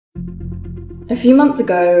A few months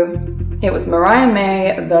ago, it was Mariah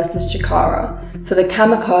May versus Chakara for the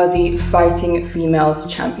Kamikaze Fighting Females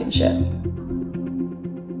Championship.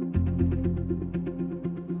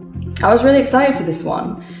 I was really excited for this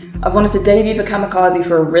one. I've wanted to debut for Kamikaze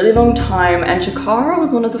for a really long time, and Chakara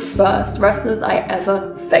was one of the first wrestlers I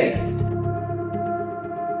ever faced.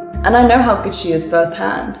 And I know how good she is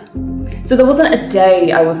firsthand. So there wasn't a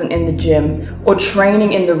day I wasn't in the gym or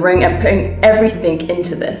training in the ring and putting everything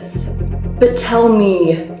into this. But tell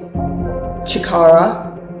me, Chakara,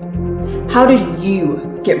 how did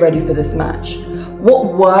you get ready for this match?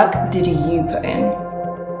 What work did you put in?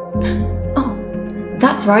 Oh,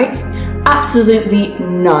 that's right, absolutely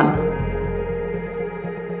none.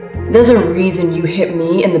 There's a reason you hit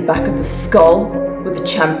me in the back of the skull with the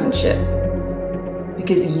championship.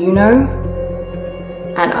 Because you know,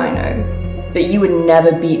 and I know, that you would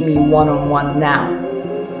never beat me one-on-one now.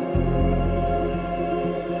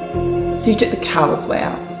 So you took the coward's way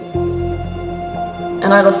out.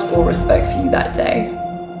 And I lost all respect for you that day.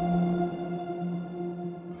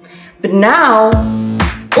 But now,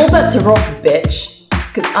 all bets are off, bitch,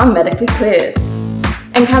 because I'm medically cleared.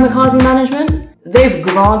 And Kamikaze management, they've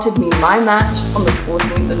granted me my match on the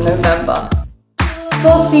 14th of November. So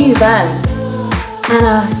I'll see you then.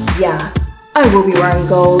 And yeah, I will be wearing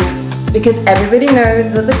gold, because everybody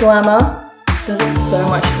knows that the glamour does it so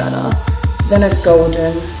much better than a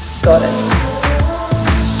golden goddess.